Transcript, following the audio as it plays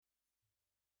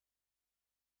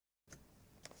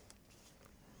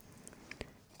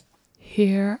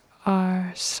Here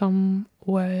are some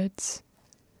words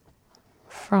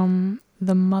from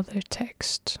the mother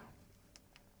text.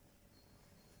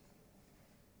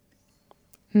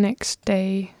 Next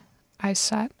day, I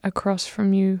sat across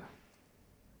from you,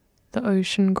 the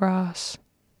ocean grass,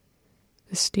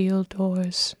 the steel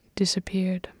doors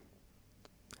disappeared.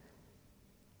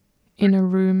 In a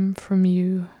room from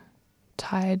you,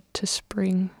 tied to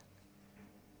spring,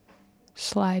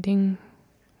 sliding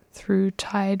through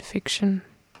tide fiction.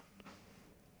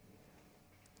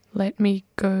 Let me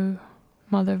go,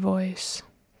 mother voice.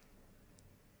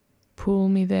 Pull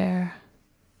me there,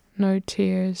 no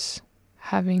tears,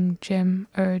 having gem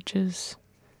urges.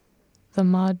 The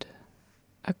mud,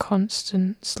 a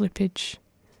constant slippage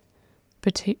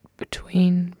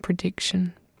between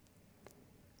prediction.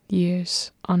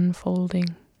 Years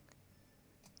unfolding,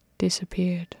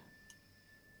 disappeared.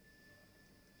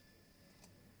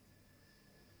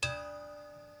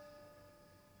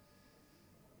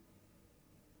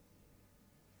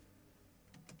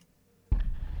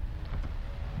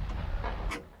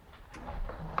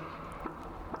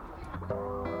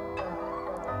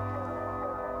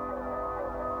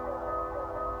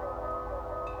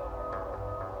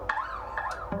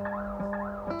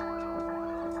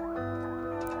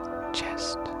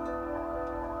 Chest.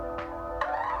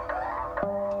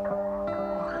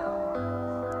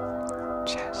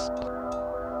 Chest.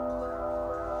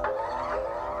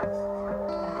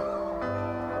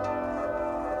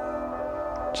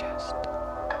 Chest.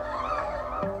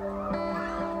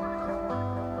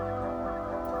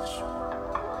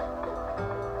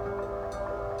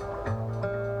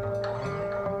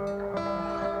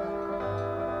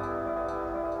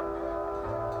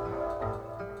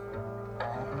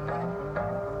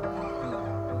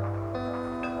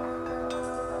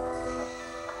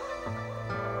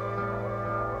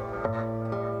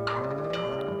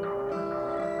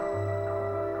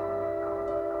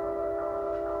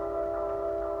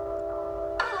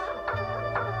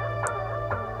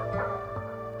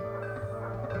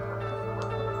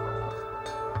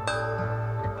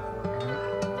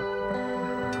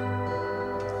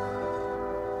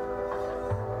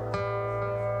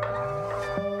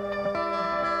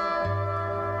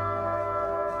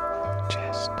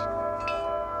 Chest.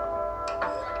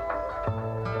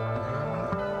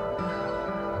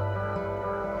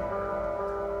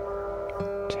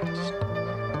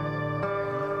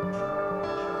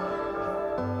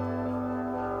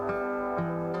 Chest.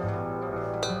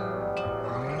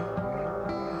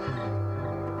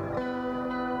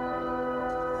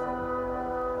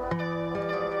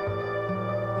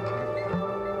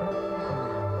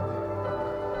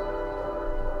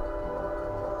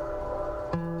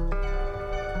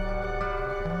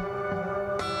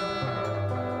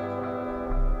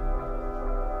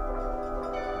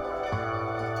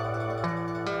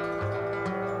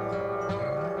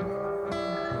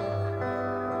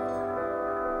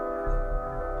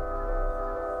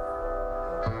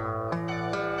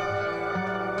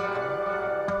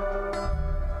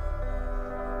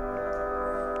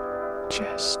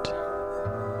 Chest.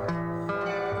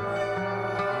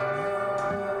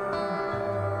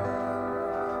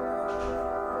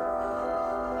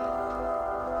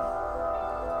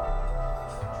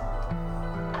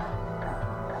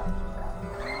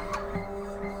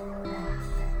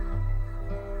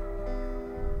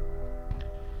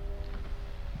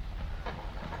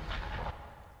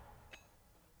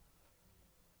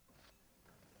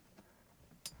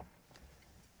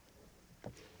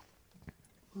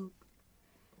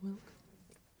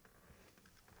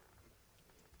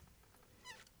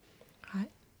 Hi,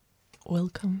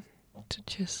 welcome to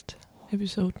Chest,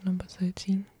 episode number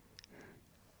 13.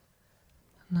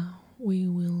 Now we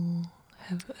will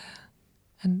have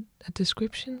a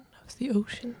description of the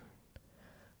ocean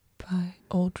by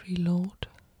Audre Lorde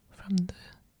from the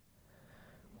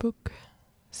book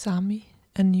Zami,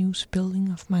 A New Spelling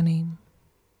of My Name.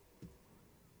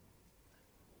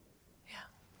 Yeah,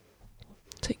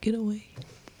 take it away.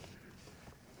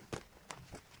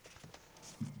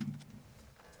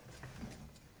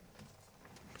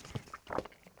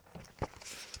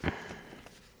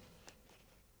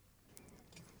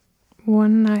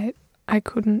 One night I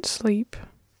couldn't sleep.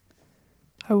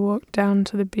 I walked down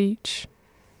to the beach.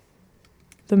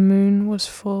 The moon was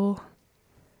full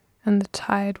and the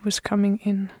tide was coming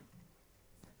in.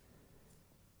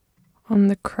 On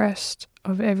the crest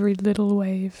of every little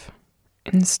wave,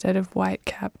 instead of white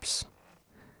caps,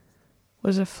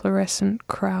 was a fluorescent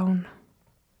crown.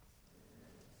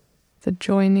 The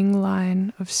joining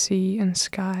line of sea and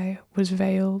sky was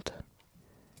veiled.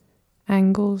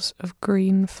 Angles of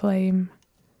green flame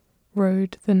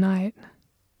rode the night,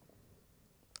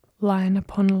 line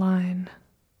upon line,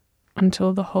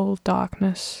 until the whole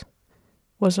darkness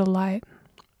was alight,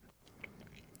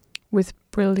 with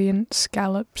brilliant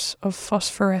scallops of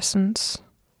phosphorescence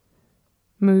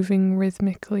moving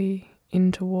rhythmically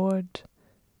in toward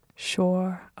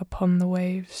shore upon the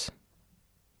waves.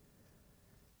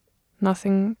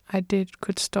 Nothing I did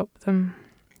could stop them,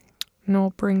 nor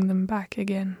bring them back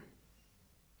again.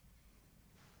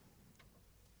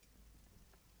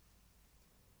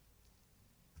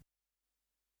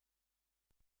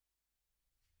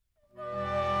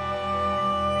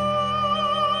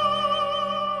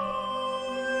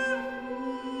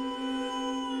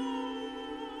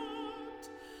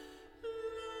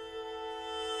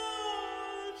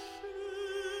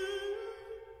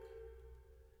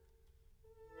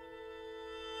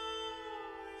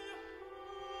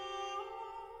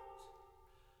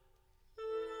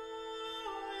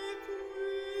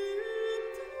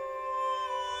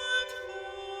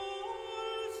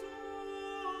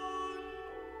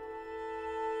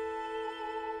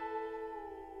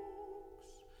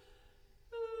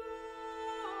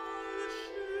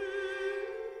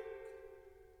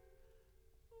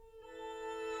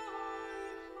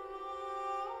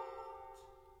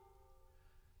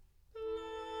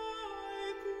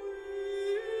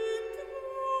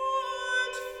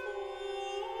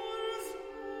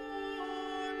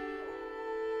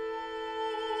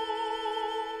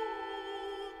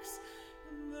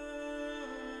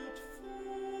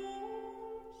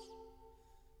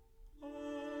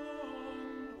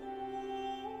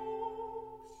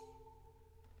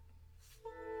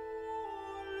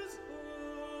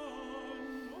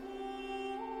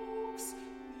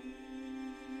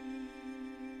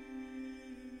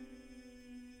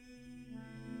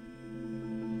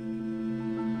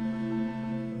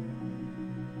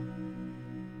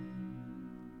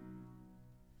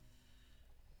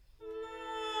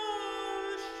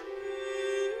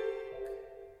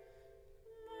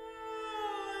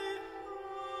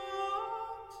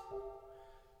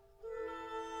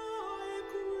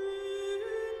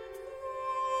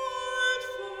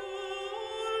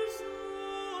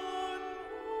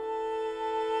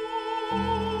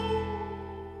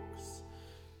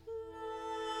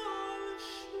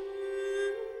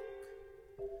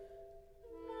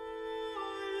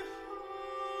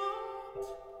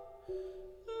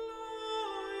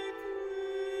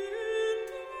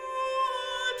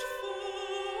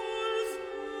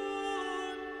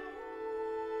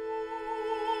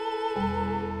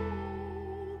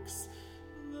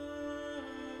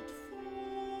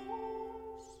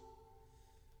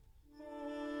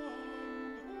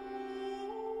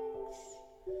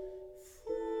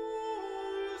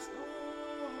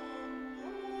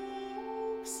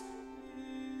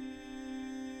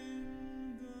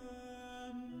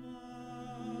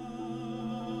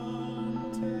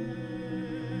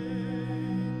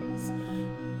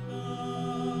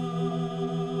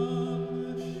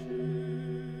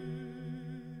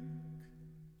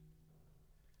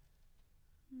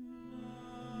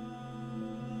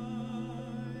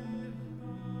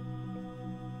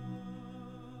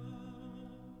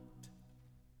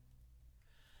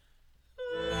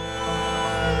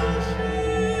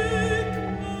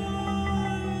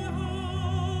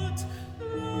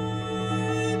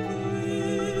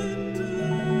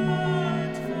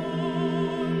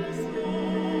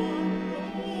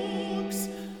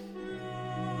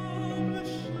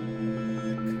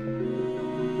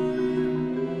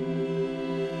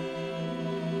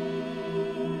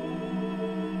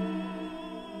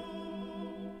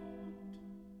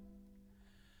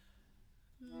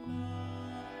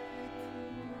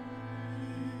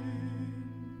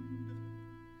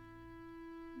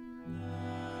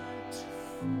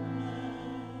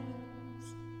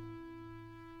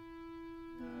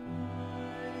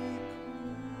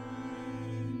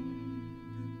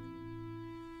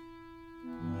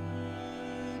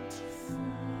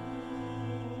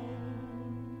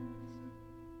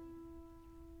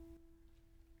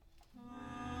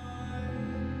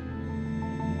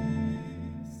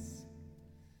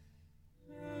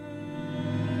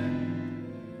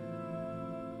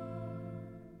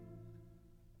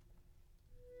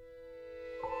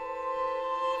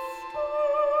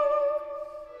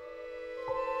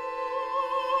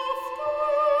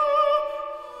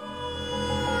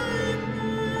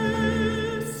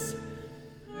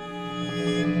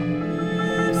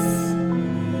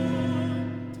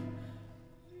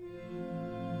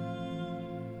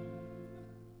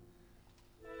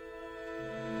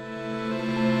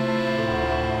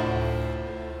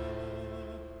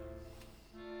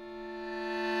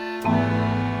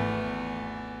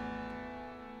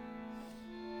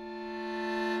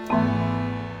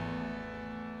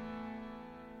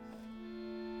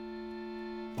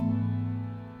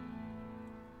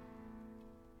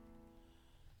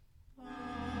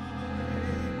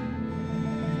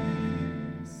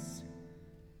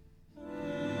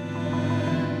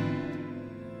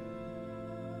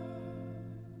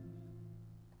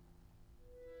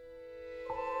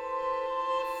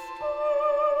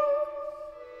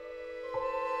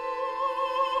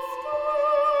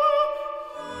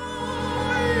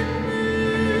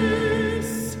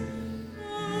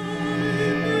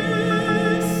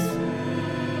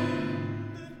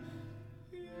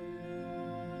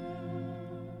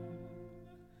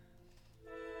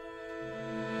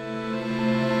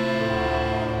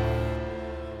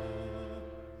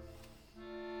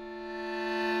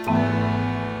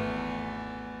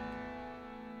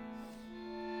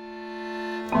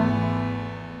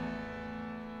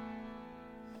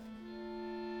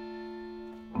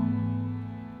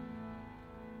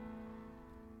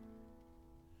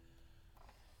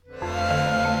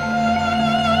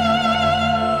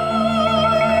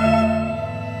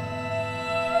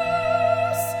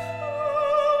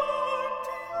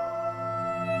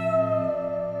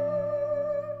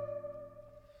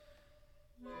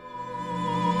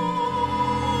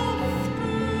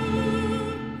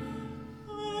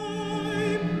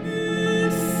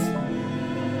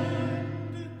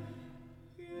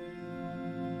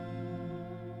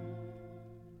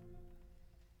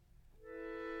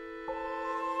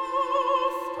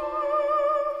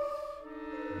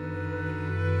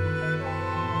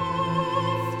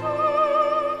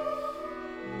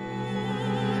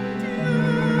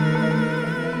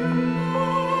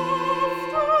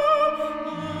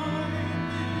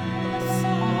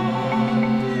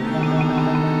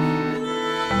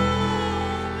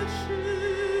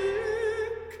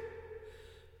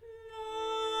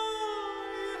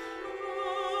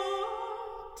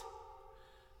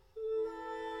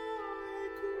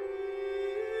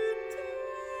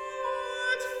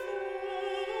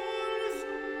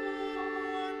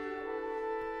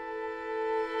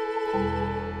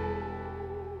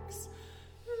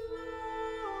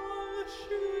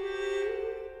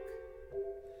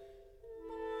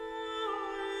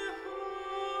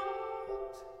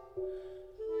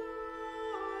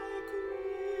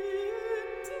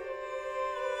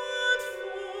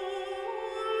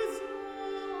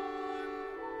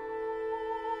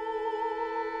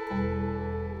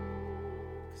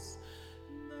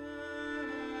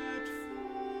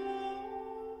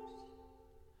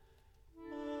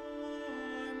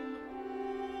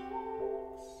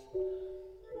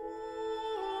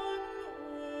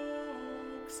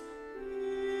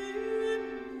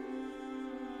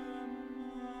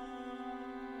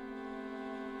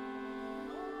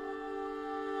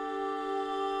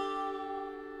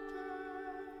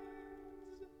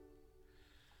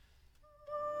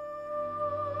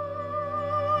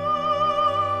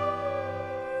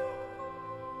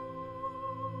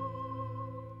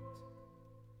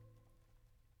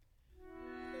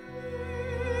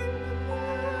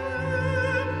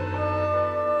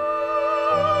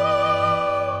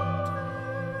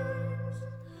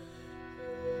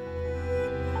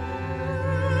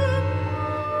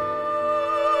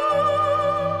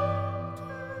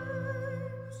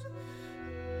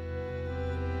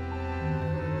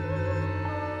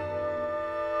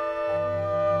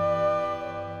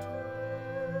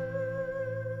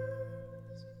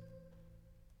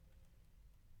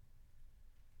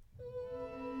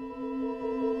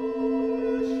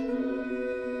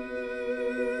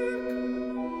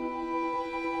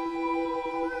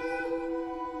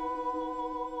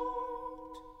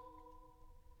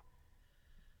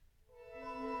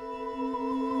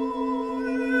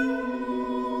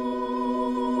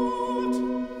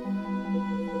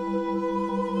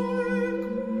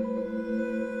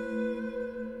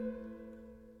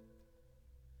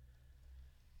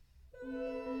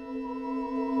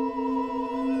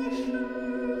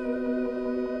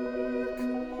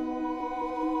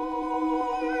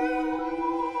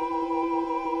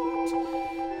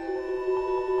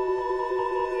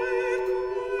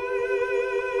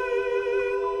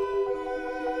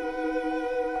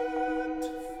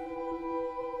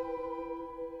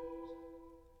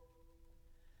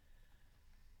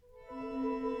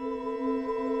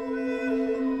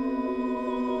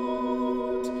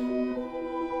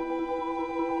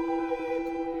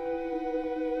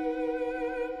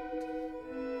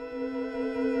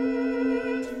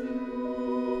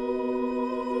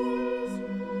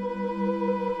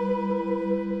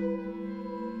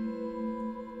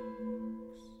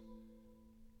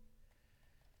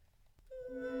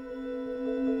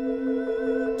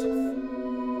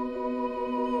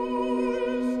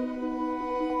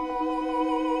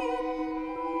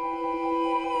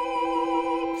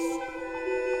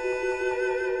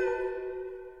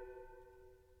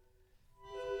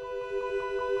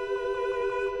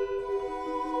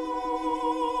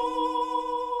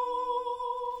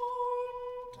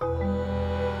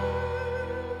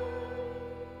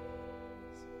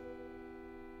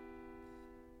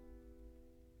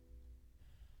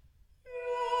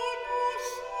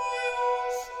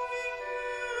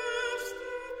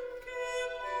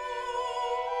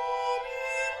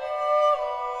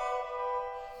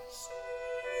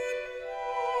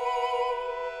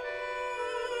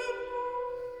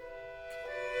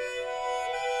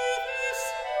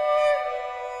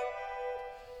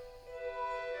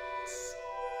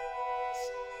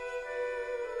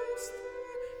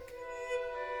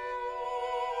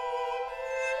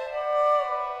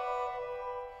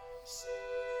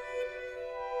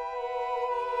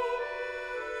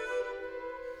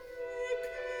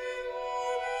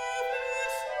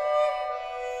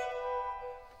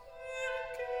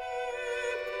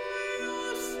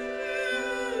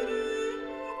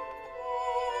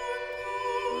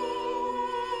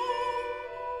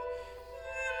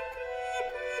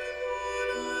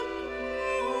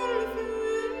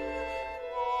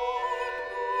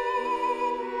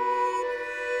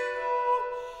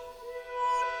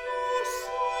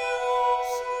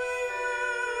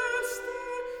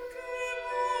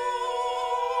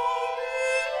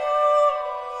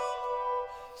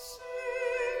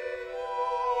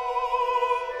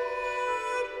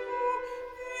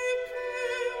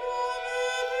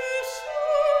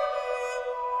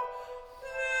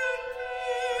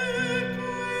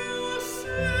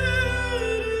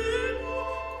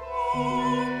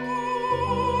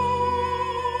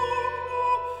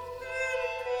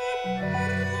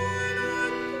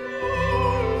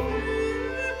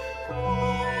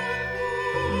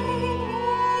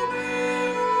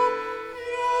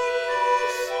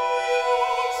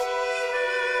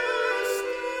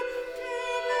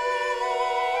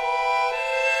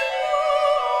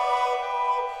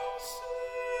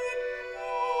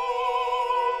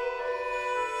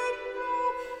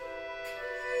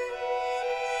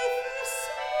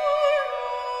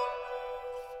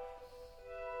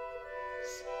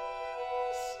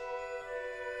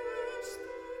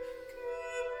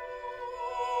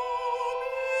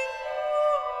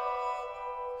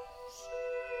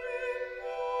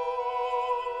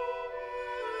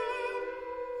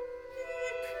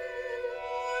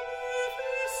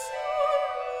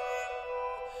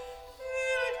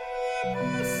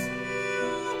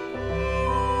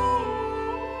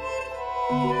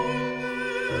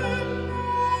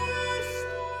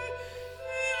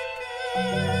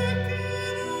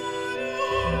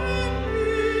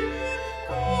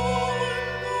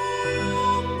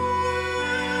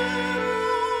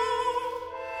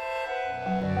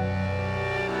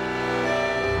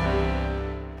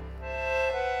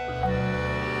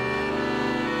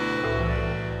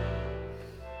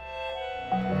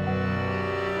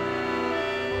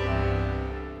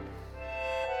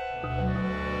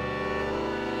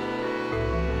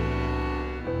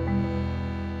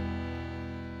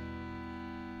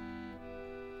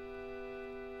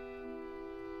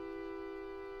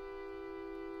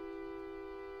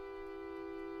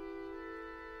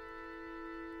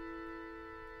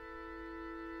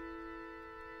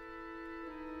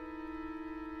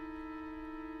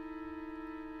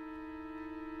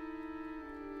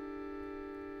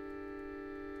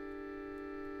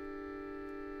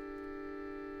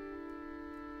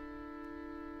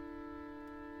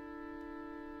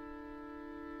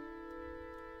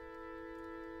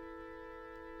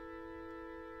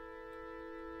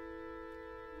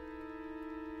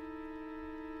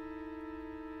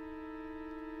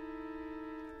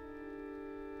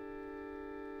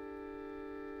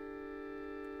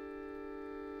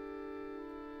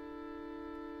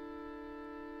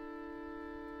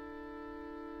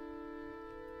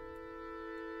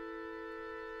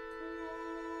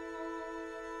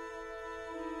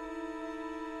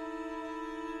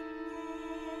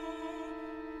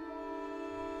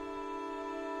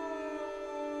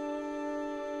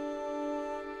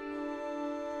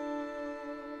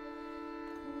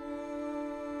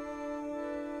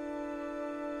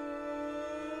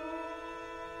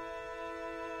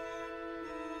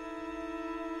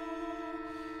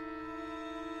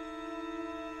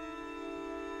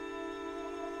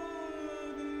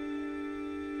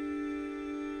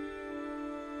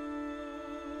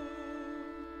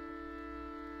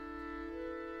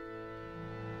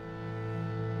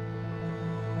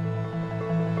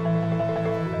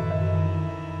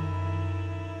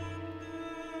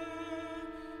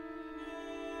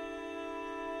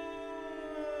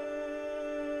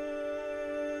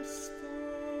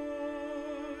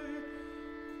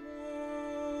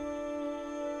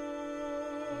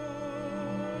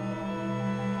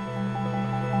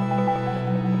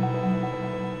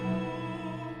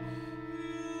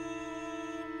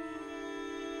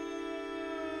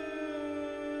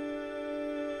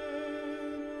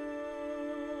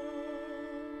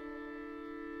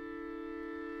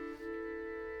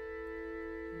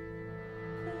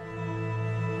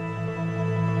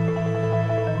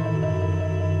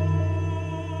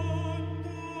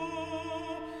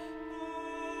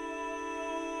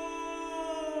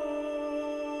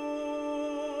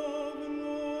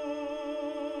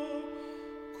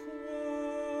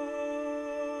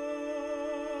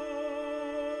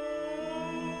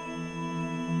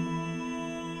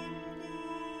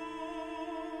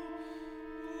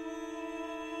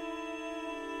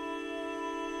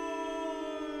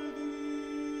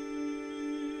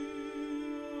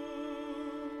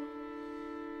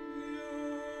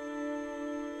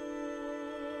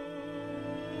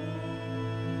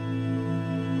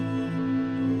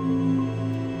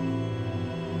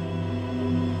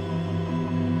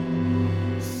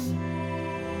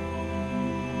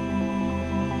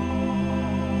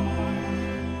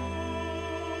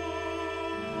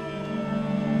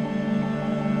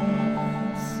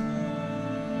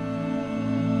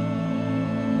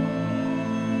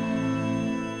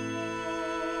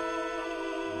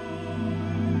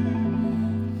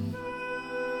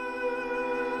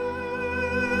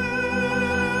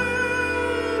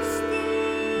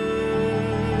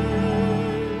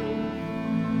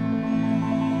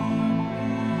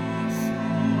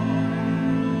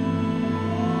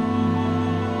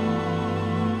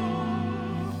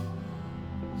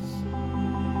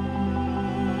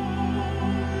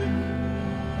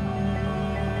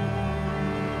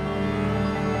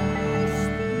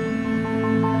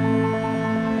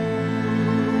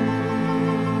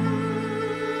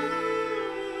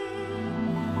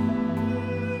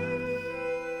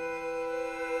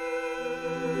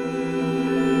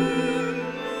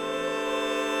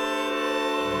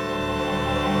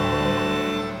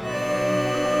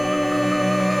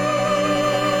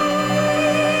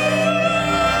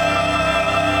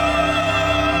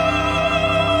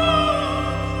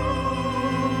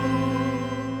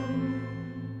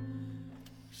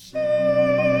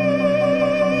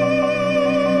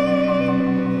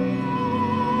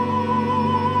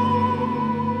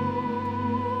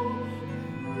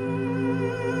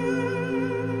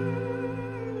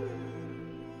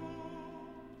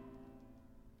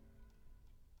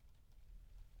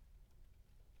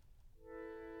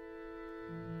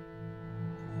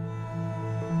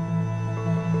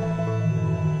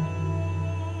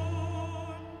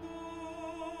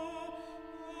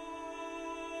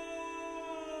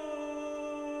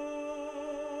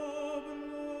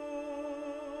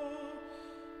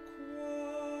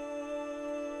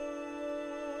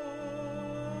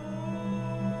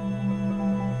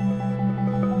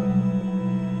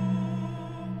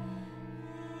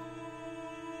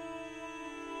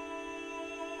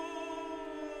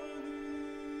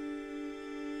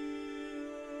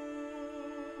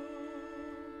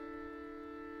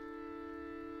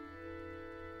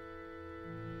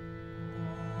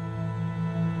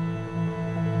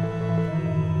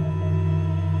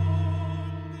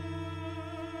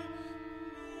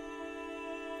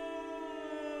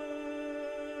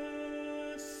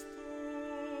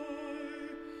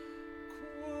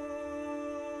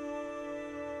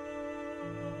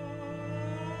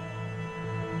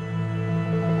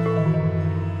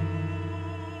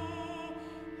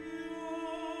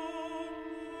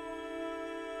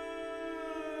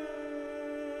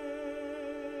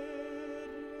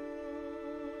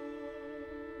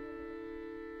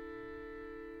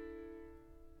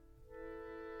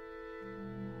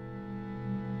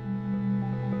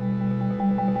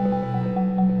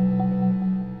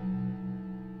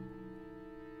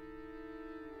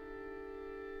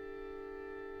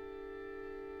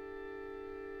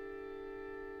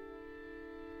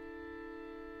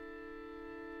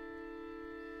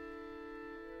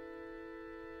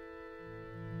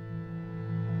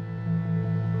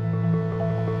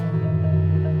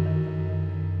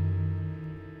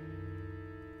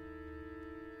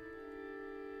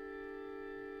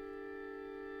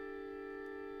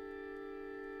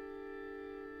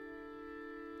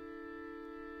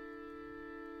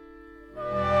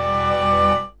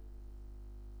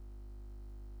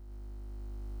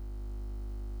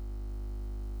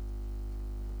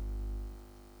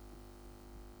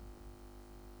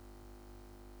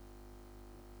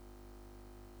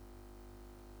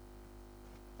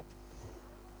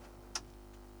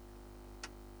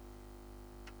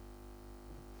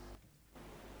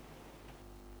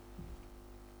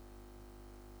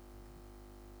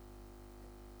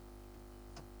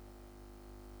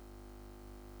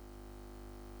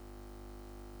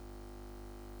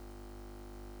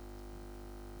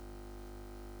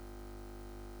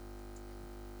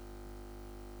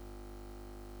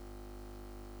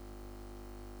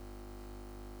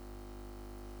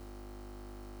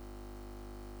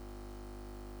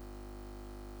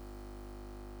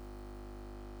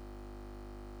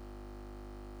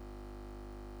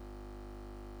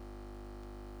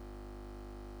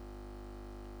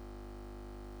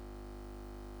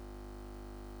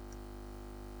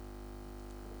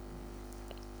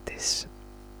 this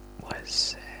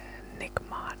was Nick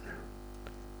Martin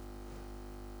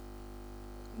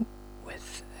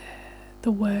with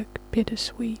the work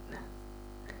Bittersweet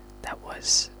that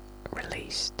was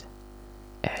released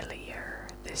earlier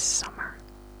this summer.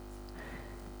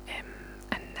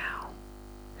 And now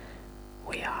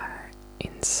we are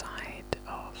inside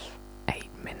of 8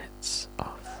 minutes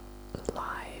of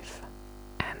live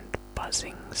and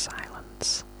buzzing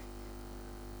silence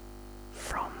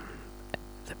from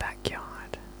the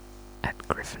backyard at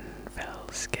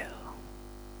Griffinville Skill.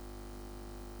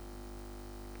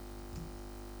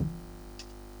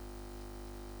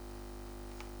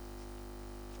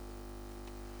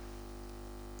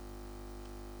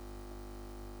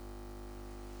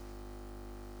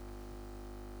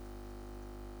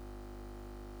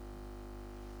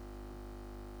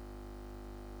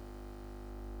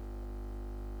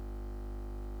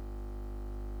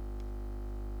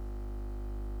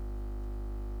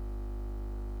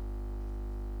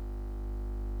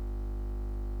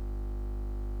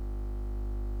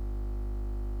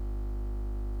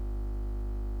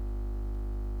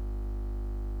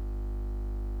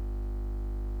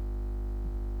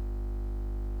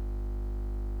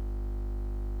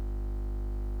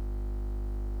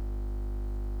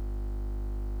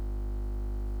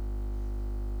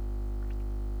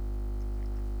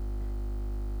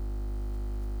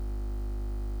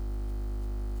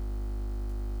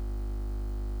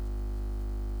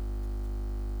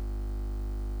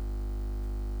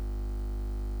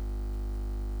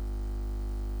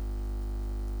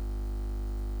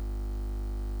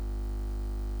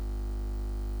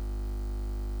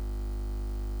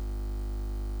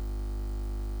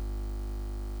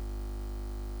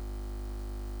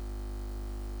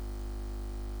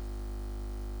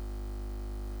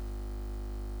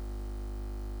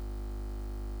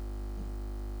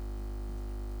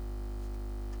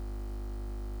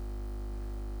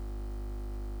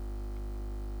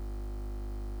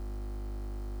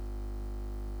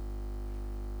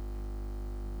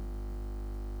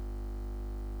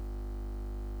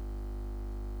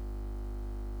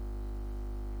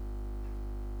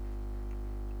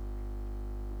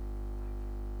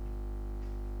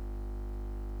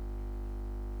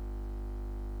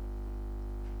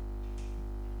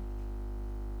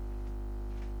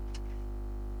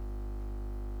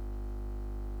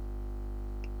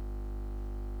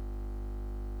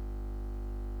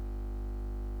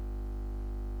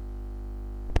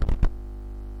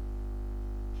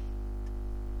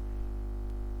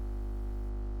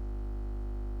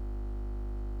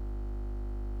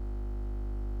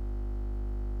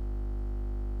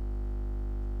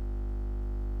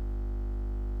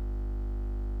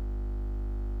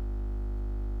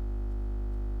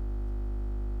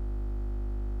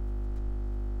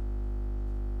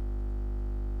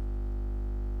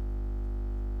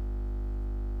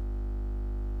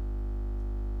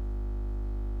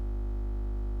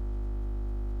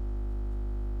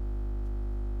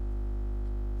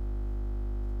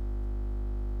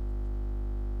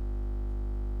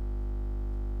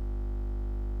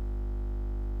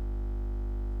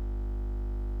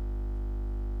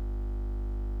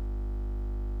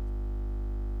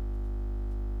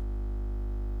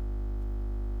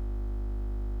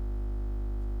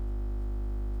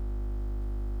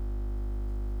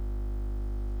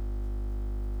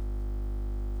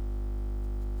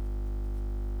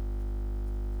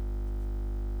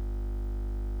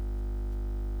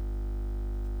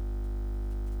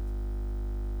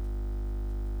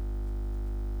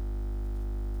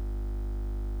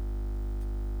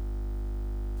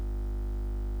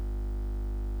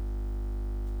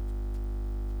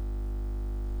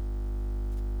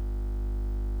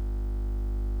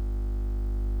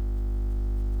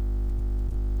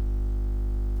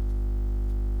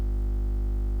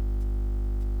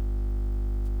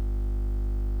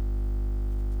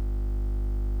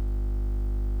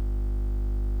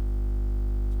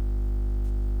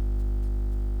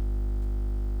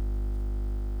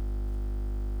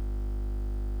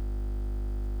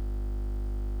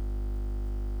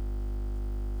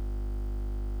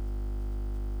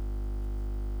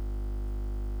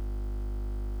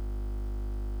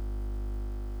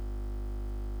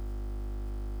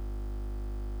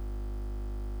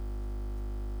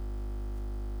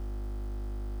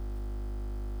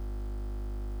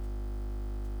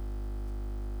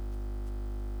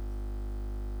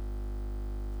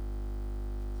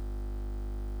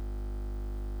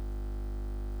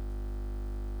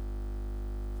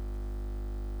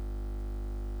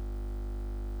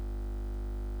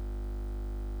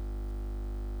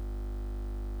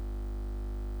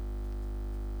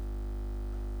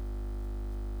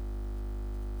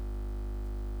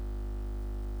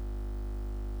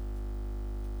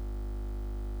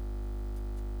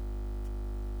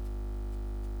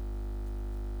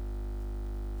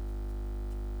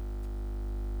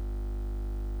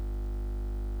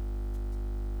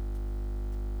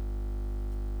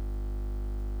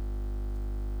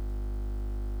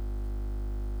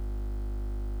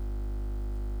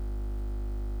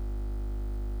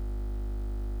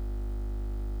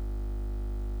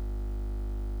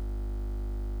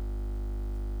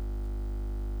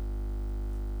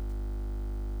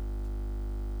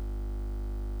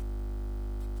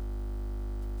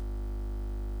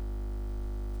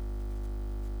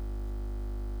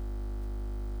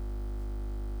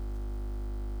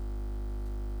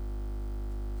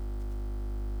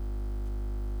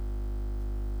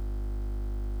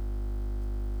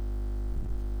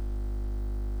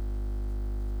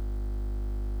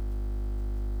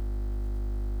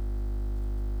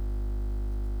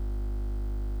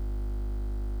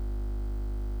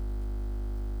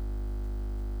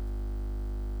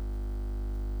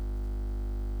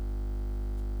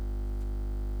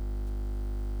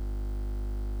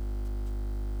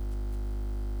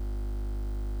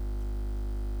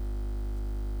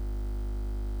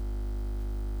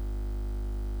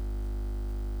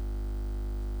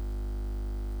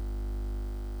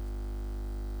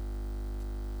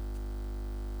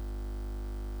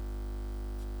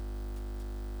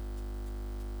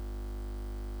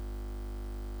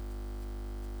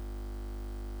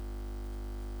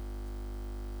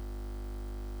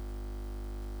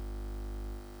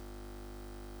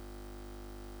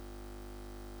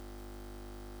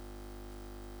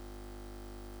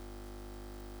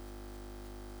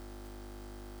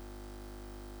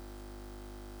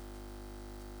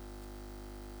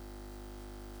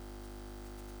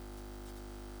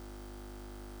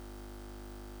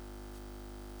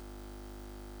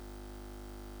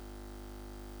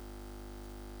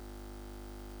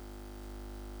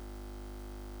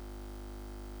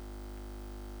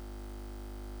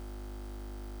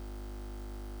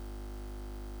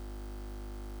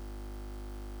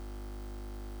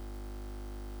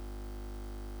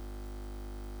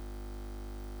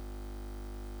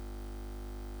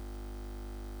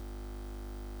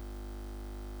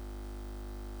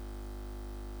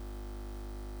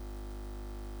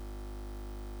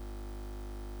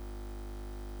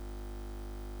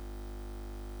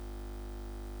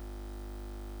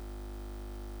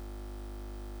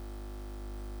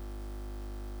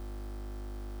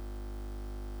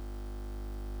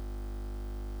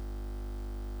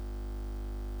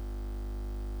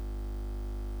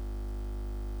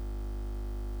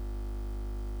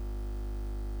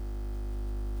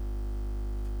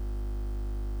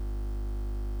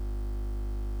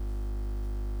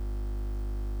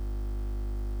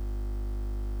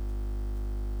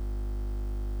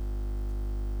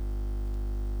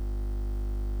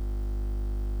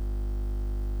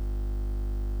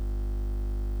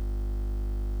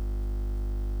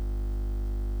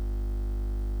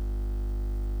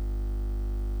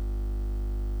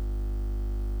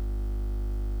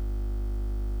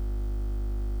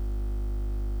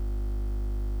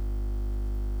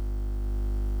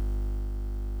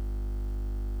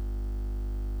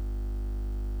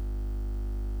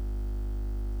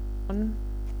 on.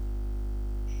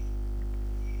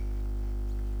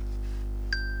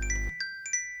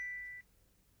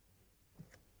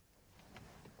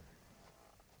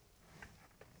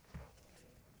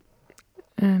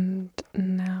 And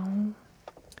now,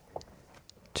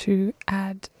 to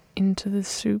add into the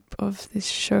soup of this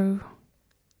show,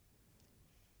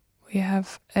 we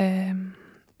have a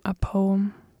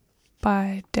poem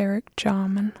by Derek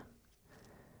Jarman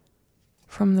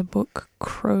from the book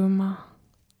Chroma,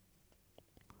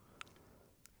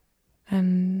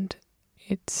 and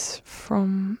it's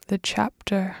from the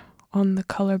chapter on the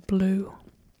color blue.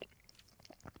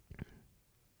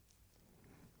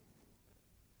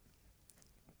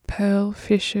 Pearl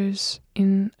fishers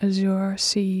in azure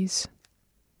seas,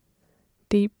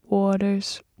 deep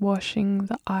waters washing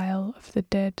the Isle of the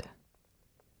Dead.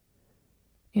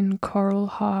 In coral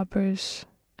harbours,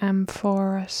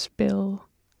 amphora spill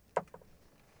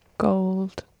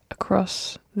gold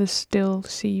across the still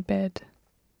seabed.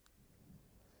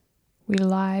 We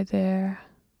lie there,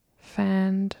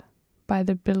 fanned by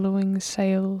the billowing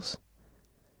sails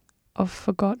of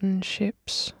forgotten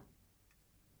ships,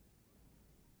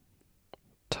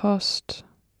 tossed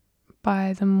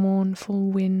by the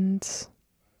mournful winds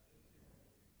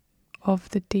of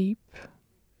the deep.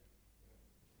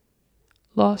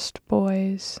 Lost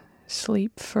boys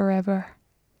sleep forever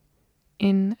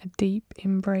in a deep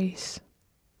embrace,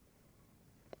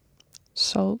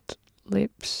 salt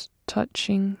lips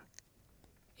touching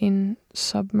in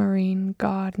submarine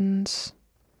gardens,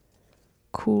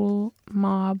 cool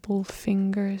marble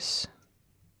fingers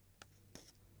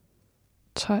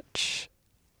touch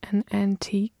an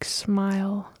antique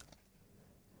smile,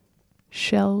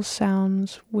 shell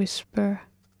sounds whisper,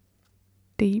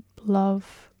 deep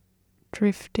love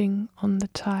drifting on the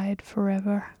tide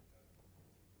forever.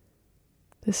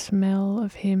 The smell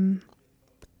of him,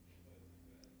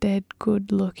 dead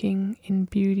good looking in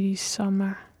beauty's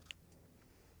summer,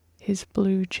 his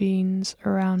blue jeans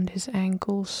around his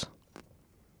ankles,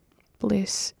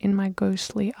 bliss in my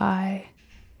ghostly eye,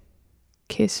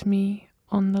 kiss me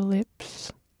on the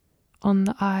lips, on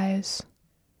the eyes.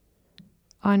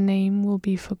 Our name will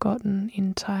be forgotten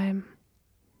in time.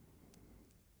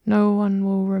 No one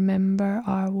will remember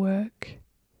our work.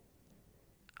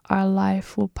 Our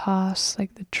life will pass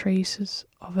like the traces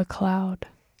of a cloud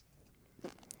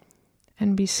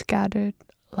and be scattered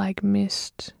like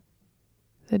mist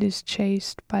that is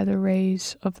chased by the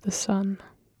rays of the sun.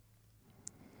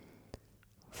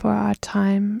 For our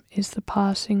time is the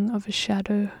passing of a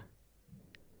shadow,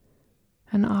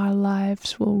 and our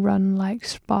lives will run like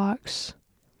sparks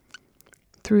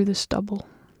through the stubble.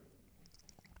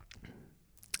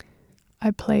 I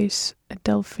place a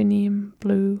delphinium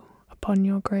blue upon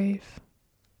your grave.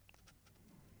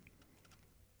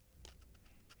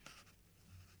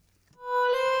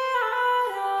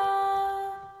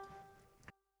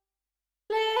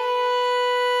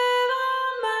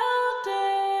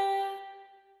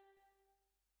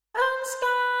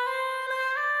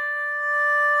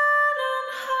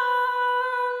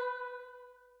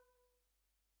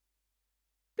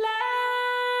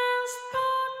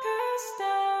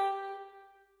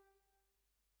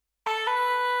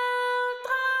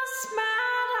 Smile.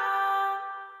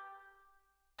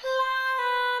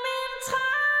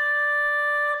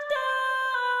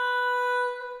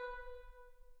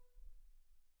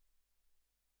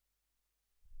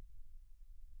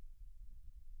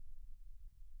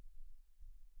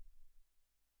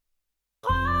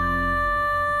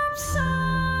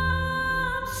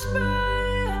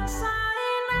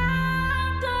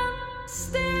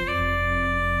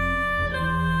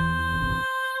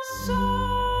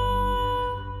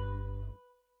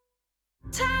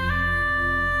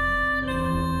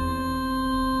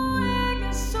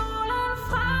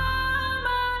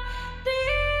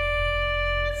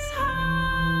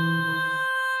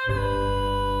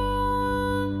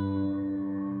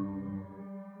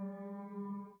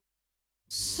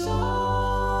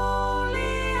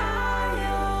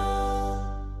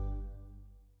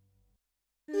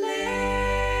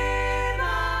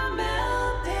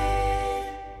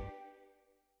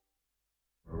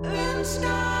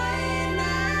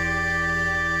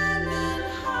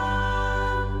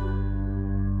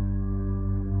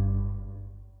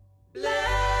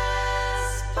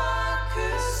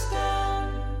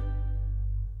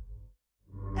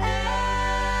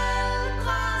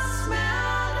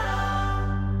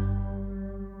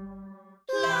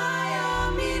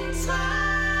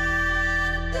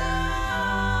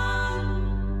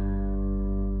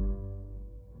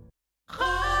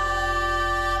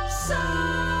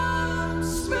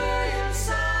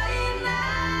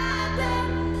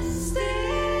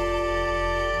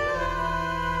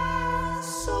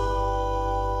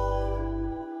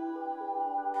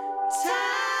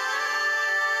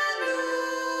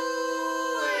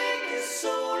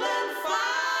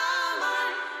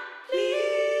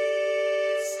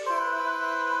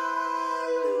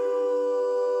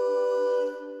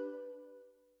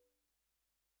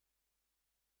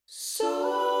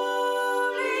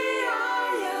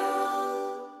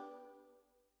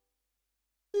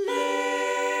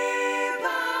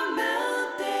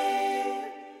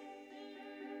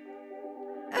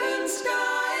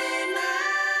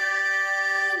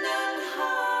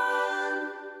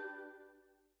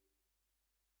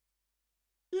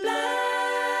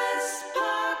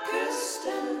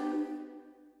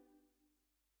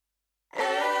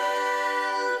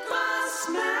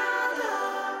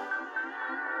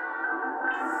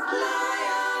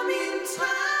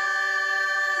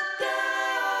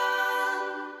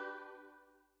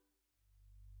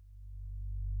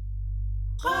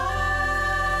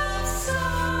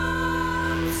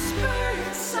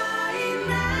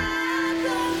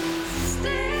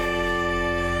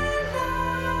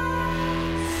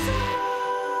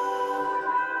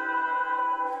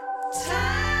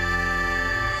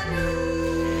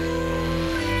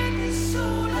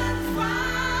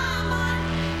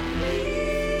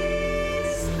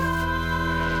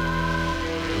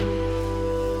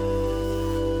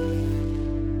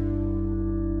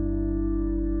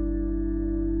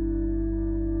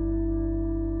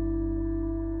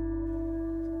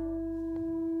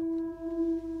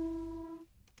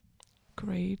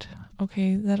 Great.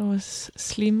 Okay, that was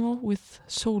Slimo with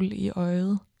Sol i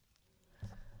øjet.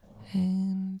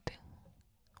 And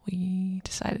we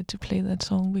decided to play that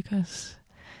song because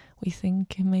we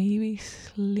think maybe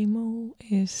Slimo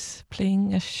is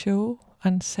playing a show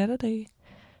on Saturday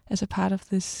as a part of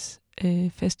this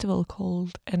festival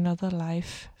called Another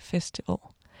Life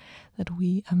Festival that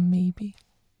we are maybe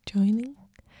joining.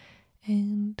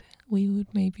 And we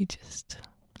would maybe just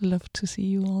love to see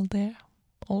you all there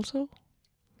also.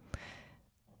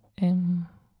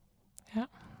 Yeah.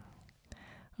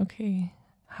 Okay.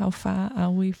 How far are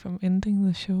we from ending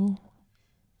the show?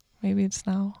 Maybe it's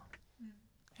now.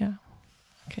 Yeah.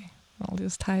 Okay. I'll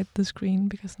just hide the screen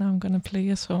because now I'm gonna play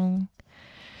a song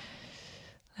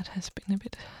that have been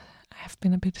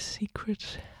a bit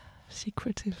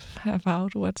secretive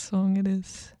about what song it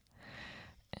is.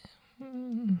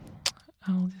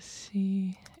 I'll just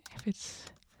see if it's.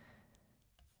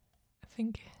 I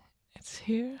think it's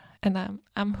here, and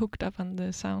I'm hooked up on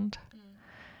the sound.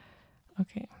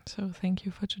 Okay, so thank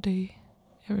you for today,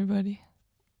 everybody.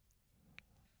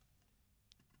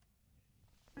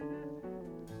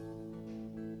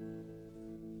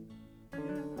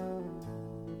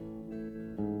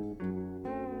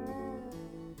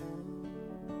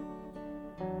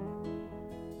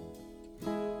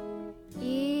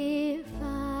 If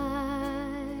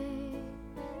I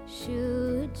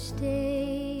should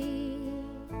stay,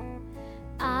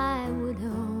 I would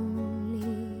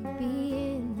only be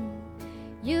in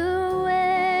your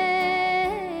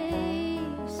way,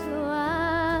 so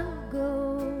I'll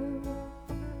go.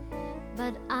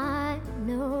 But I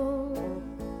know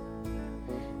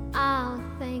I'll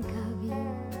think of you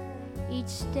each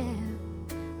step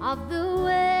of the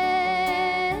way.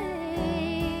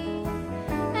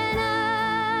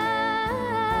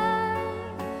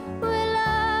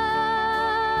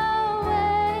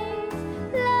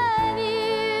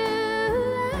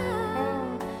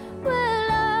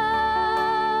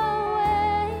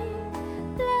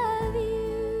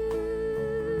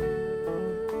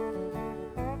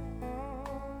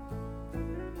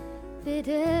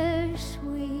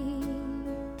 Bittersweet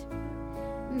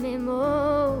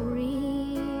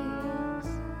memories,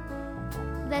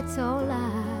 that's all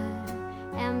I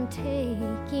am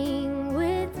taking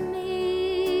with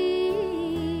me.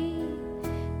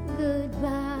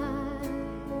 Goodbye,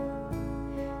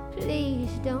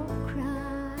 please don't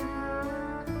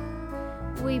cry.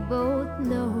 We both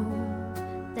know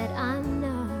that I'm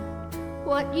not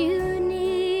what you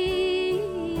need.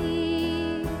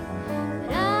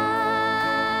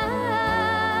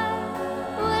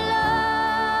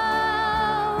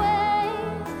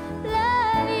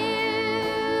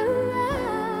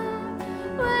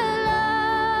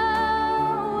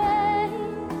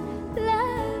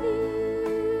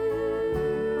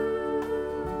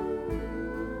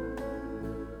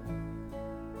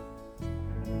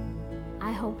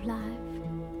 I hope life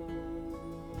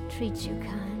treats you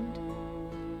kind,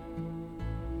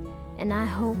 and I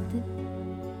hope that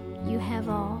you have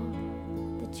all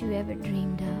that you ever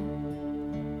dreamed of,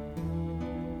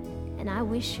 and I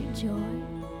wish you joy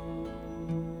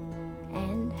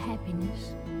and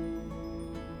happiness.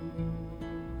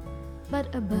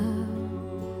 But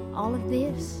above all of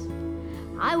this,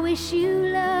 I wish you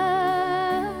love.